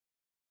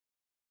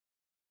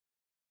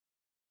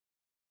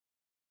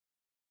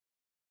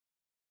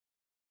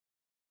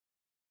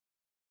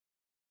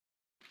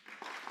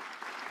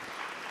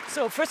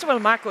So first of all,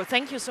 Marco,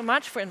 thank you so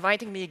much for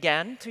inviting me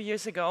again 2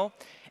 years ago.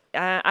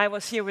 I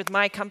was here with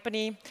my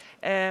company.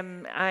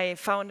 I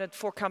founded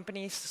 4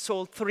 companies,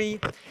 sold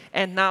 3,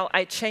 and now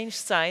I changed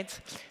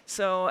sides.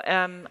 So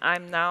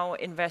I'm now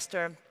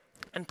investor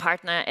and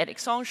partner at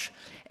Xange,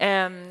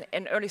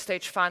 an early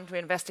stage fund. We're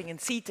investing in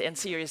seed and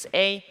Series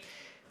A,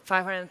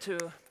 500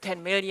 to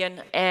 10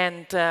 million,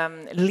 and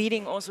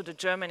leading also the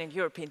German and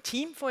European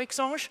team for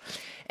Xange.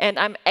 And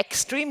I'm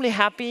extremely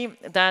happy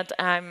that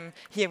I'm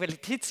here with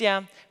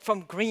Laetitia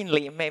from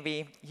Greenly.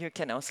 Maybe you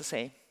can also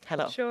say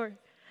hello. Sure.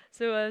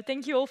 So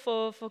thank you all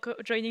for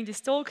joining this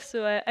talk.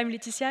 So I'm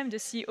Laetitia, I'm the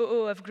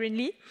COO of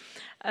Greenly.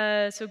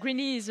 So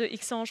Greenly is a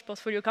Xange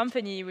portfolio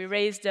company. We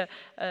raised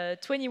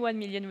 21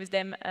 million with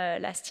them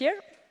last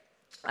year,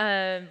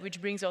 which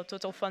brings our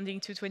total funding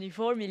to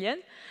 24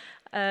 million.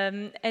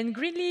 And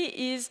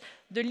Greenly is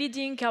the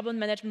leading carbon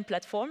management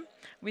platform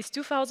with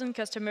 2,000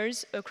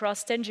 customers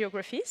across 10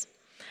 geographies.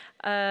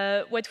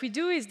 What we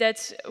do is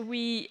that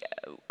we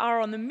are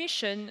on a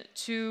mission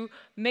to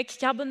make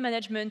carbon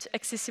management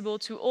accessible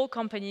to all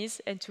companies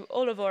and to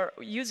all of our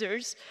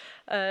users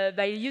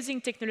by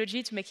using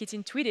technology to make it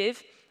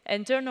intuitive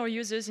and turn our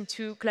users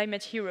into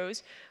climate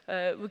heroes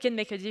who can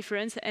make a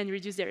difference and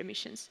reduce their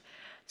emissions.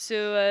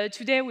 So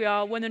today we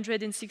are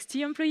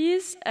 160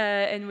 employees,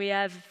 and we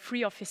have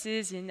 3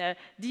 offices in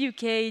the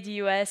UK, the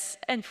US,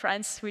 and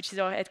France, which is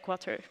our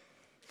headquarters.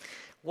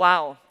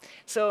 Wow.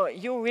 So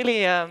you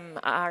really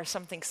are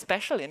something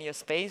special in your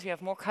space. You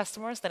have more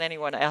customers than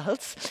anyone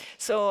else.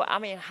 So, I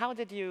mean, how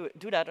did you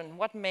do that, and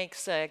what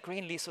makes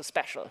Greenly so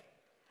special?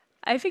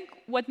 I think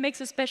what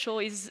makes us special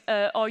is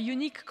our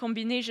unique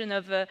combination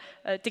of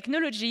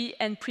technology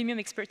and premium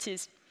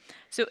expertise.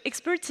 So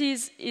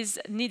expertise is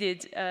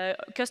needed.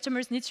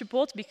 Customers need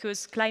support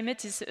because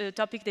climate is a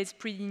topic that's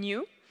pretty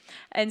new.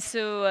 And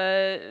so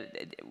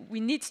we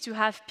need to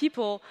have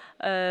people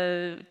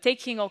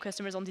taking our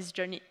customers on this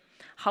journey.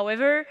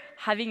 However,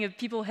 having a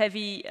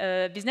people-heavy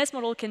business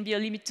model can be a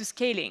limit to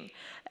scaling.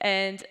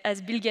 And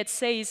as Bill Gates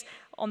says,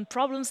 on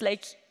problems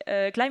like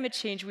climate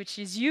change, which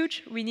is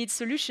huge, we need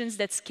solutions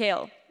that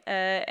scale.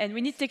 And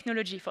we need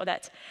technology for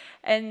that.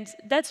 And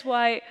that's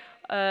why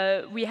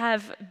we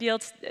have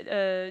built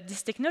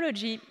this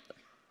technology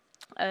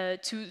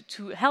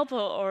to help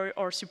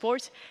our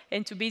support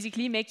and to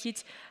basically make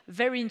it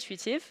very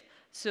intuitive.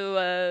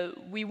 So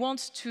we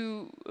want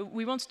to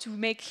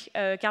make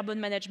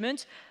carbon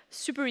management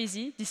super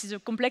easy. This is a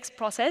complex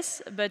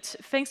process, but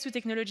thanks to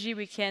technology,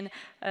 we can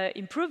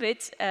improve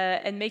it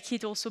and make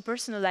it also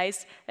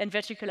personalized and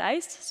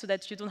verticalized so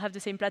that you don't have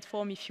the same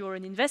platform if you're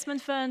an investment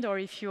fund or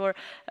if you're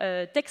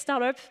a tech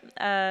startup.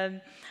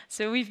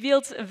 So we've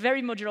built a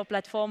very modular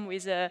platform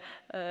with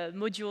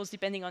modules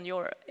depending on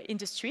your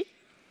industry.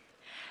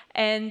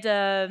 And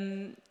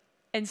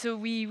so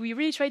we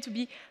really try to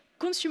be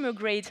consumer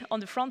grade on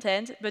the front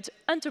end, but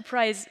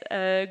enterprise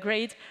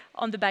grade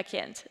on the back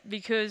end,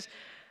 because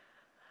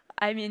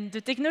I mean, the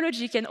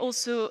technology can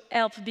also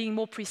help being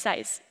more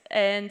precise.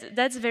 And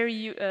that's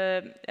very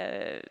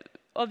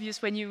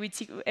obvious when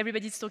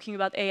everybody's talking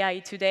about AI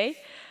today.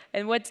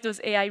 And what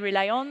does AI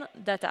rely on?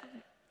 Data.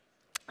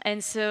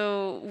 And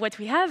so what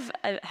we have,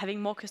 having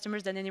more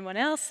customers than anyone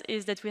else,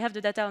 is that we have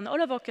the data on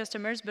all of our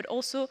customers, but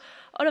also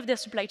all of their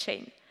supply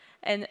chain.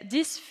 And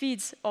this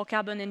feeds our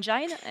carbon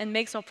engine and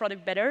makes our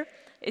product better,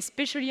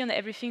 especially on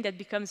everything that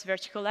becomes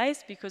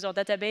verticalized, because our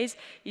database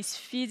is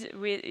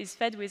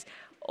fed with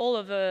all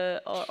of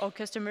our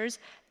customers'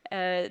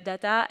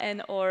 data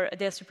and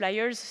their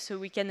suppliers, so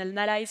we can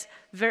analyze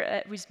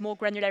with more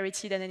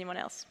granularity than anyone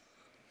else.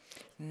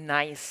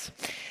 Nice.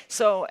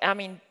 So, I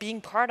mean,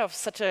 being part of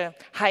such a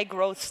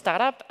high-growth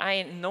startup,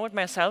 I know it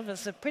myself,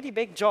 it's a pretty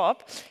big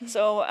job.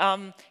 So,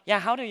 yeah,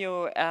 how do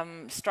you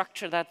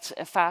structure that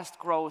fast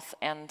growth,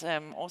 and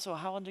also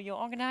how do you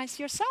organize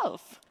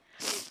yourself?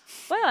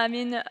 Well, I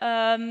mean,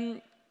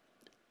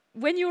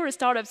 when you're a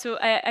startup, so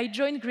I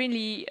joined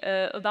Greenly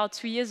about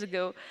 2 years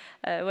ago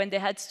when they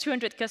had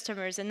 200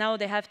 customers, and now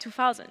they have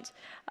 2,000.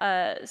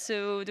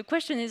 So the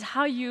question is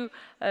how you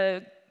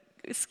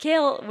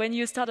scale when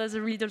you start as a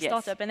little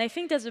startup. And I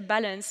think there's a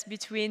balance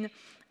between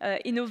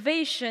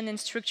innovation and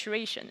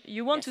structuration.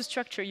 You want to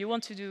structure, you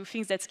want to do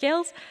things that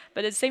scales,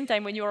 but at the same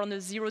time, when you're on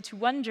a 0 to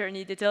 1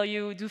 journey, they tell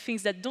you do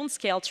things that don't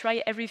scale,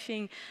 try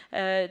everything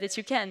that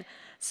you can.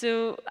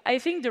 So I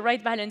think the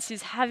right balance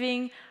is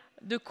having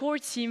the core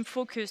team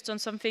focused on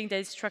something that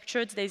is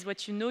structured, that is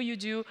what you know you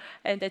do,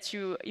 and that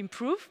you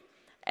improve,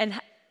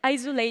 and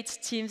isolate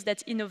teams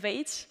that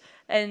innovate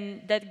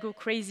and that go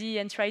crazy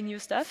and try new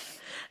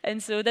stuff.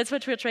 And so that's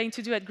what we're trying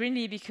to do at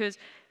Greenly, because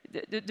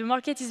the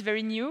market is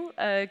very new.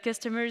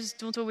 Customers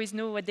don't always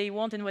know what they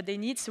want and what they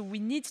need, so we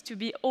need to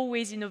be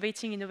always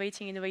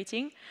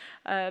innovating.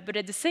 But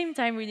at the same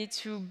time, we need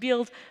to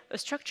build a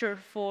structure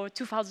for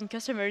 2,000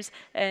 customers,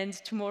 and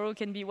tomorrow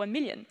can be 1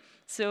 million.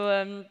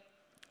 So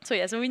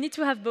we need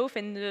to have both,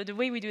 and the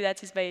way we do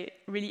that is by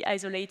really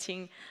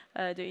isolating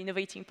the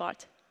innovating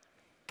part.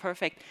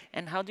 Perfect.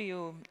 And how do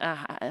you,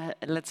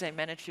 let's say,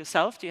 manage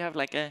yourself? Do you have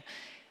like a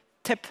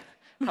tip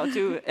how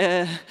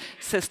to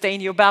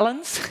sustain your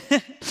balance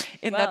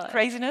in Well, that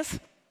craziness?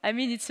 I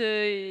mean, it's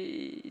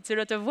a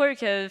lot of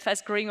work, a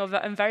fast-growing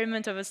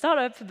environment of a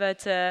startup,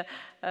 but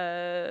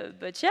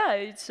yeah,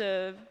 it's.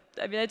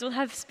 I mean, I don't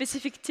have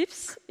specific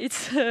tips.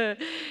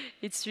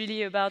 It's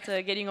really about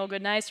getting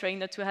organized, trying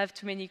not to have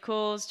too many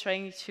calls,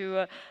 trying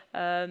to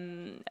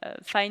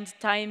find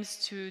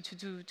times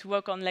to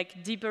work on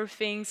like deeper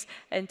things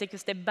and take a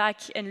step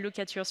back and look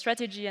at your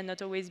strategy and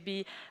not always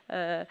be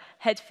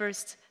head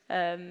first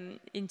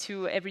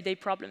into everyday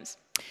problems.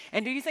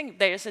 And do you think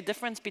there's a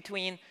difference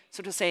between,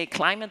 so to say, a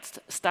climate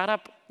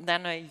startup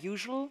than a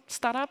usual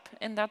startup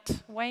in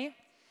that way?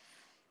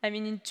 I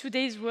mean, in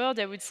today's world,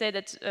 I would say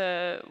that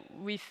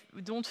we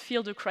don't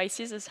feel the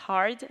crisis as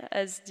hard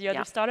as the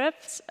other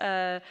startups.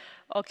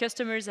 Our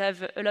customers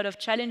have a lot of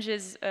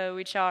challenges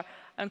which are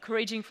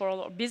encouraging for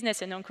our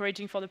business and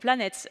encouraging for the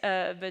planet,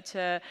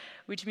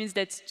 which means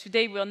that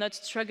today we are not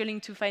struggling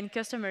to find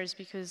customers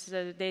because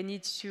they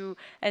need to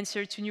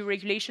answer to new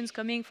regulations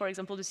coming, for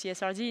example, the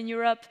CSRD in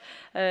Europe.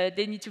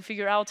 They need to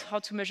figure out how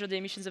to measure the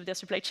emissions of their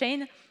supply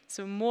chain.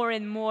 So more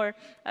and more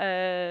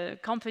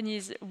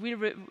companies will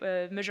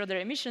measure their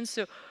emissions.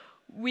 So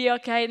we are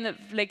kind of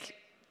like,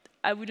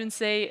 I wouldn't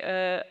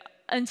say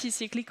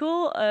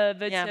anti-cyclical, but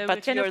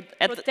we're kind of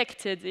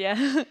protected.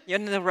 You're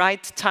in the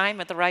right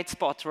time at the right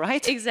spot,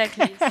 right?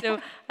 Exactly. So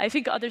I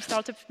think other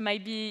startups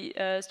might be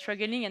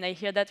struggling, and I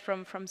hear that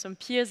from some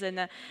peers, and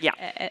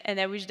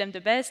I wish them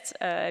the best.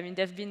 I mean,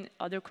 there've been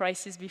other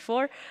crises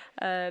before,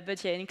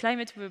 but yeah, in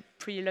climate, we're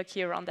pretty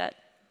lucky around that.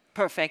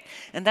 Perfect.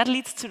 And that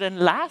leads to the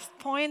last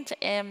point,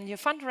 your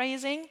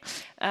fundraising.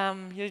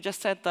 You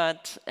just said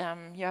that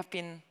you have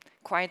been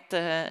quite,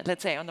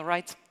 let's say, on the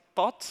right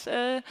spot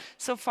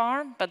so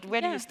far, but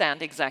where do you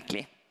stand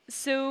exactly?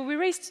 So we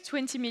raised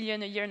 20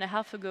 million a year and a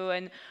half ago,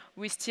 and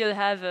we still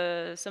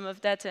have some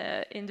of that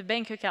in the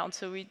bank account,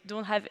 so we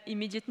don't have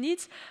immediate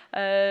needs.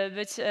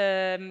 But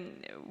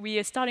we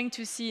are starting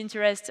to see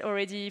interest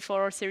already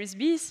for our Series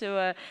B,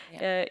 so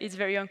it's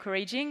very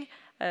encouraging.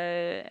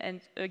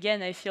 And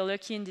again, I feel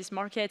lucky in this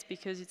market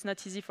because it's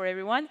not easy for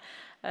everyone.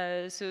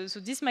 So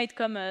this might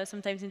come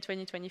sometimes in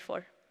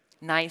 2024.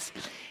 Nice.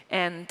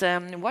 And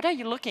what are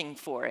you looking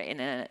for in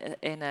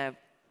a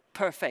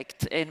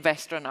perfect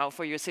investor now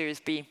for your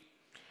Series B?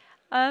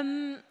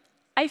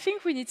 I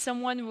think we need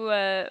someone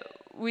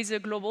who is a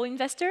global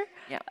investor.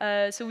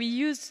 So we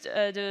used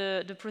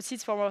the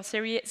proceeds from our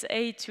Series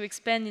A to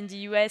expand in the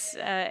US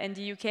and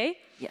the UK.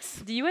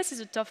 Yes. The US is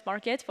a tough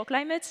market for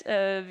climate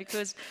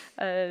because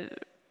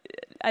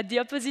at the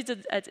opposite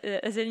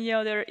as any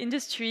other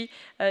industry,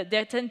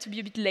 they tend to be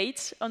a bit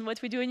late on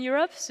what we do in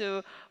Europe.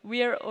 So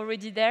we are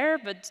already there,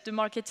 but the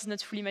market is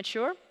not fully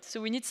mature.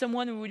 So we need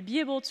someone who will be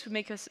able to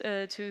make us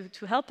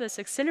to help us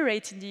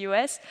accelerate in the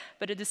US,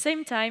 but at the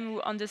same time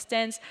who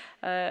understands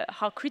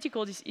how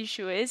critical this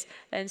issue is.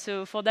 And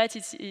so for that,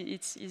 it's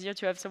easier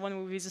to have someone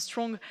who has a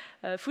strong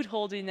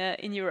foothold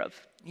in Europe.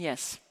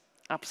 Yes,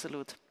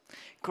 absolute.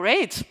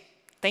 Great.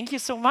 Thank you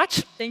so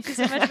much. Thank you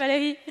so much,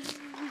 Valerie.